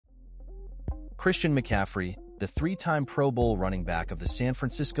Christian McCaffrey, the three-time Pro Bowl running back of the San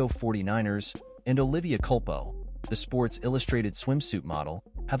Francisco 49ers, and Olivia Culpo, the Sports Illustrated swimsuit model,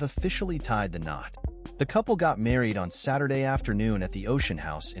 have officially tied the knot. The couple got married on Saturday afternoon at the Ocean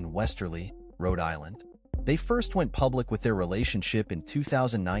House in Westerly, Rhode Island. They first went public with their relationship in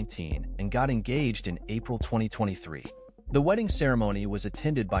 2019 and got engaged in April 2023. The wedding ceremony was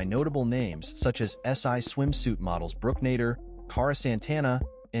attended by notable names such as SI swimsuit models Brooke Nader, Cara Santana,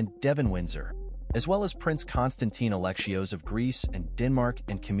 and Devin Windsor, as well as Prince Constantine Alexios of Greece and Denmark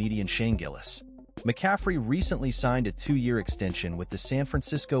and comedian Shane Gillis. McCaffrey recently signed a 2-year extension with the San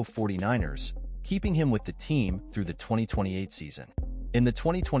Francisco 49ers, keeping him with the team through the 2028 season. In the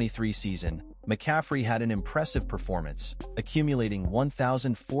 2023 season, McCaffrey had an impressive performance, accumulating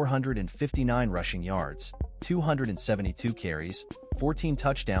 1,459 rushing yards, 272 carries, 14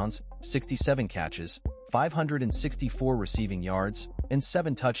 touchdowns, 67 catches, 564 receiving yards, and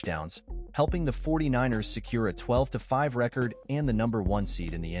 7 touchdowns, helping the 49ers secure a 12-5 record and the #1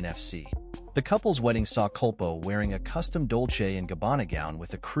 seed in the NFC. The couple's wedding saw Culpo wearing a custom Dolce & Gabbana gown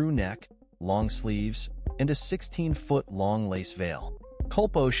with a crew neck, long sleeves, and a 16-foot-long lace veil.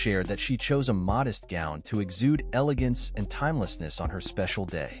 Culpo shared that she chose a modest gown to exude elegance and timelessness on her special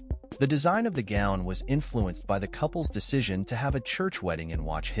day. The design of the gown was influenced by the couple's decision to have a church wedding in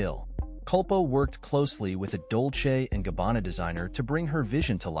Watch Hill. Culpo worked closely with a Dolce & Gabbana designer to bring her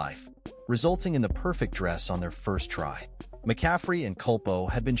vision to life, resulting in the perfect dress on their first try. McCaffrey and Culpo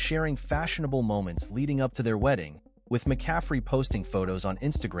had been sharing fashionable moments leading up to their wedding, with McCaffrey posting photos on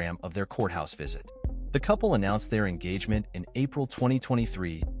Instagram of their courthouse visit. The couple announced their engagement in April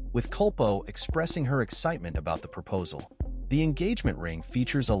 2023, with Culpo expressing her excitement about the proposal. The engagement ring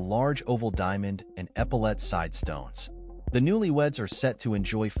features a large oval diamond and epaulette side stones. The newlyweds are set to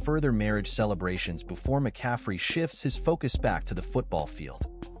enjoy further marriage celebrations before McCaffrey shifts his focus back to the football field.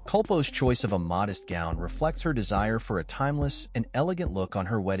 Culpo's choice of a modest gown reflects her desire for a timeless and elegant look on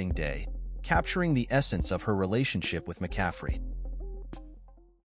her wedding day, capturing the essence of her relationship with McCaffrey.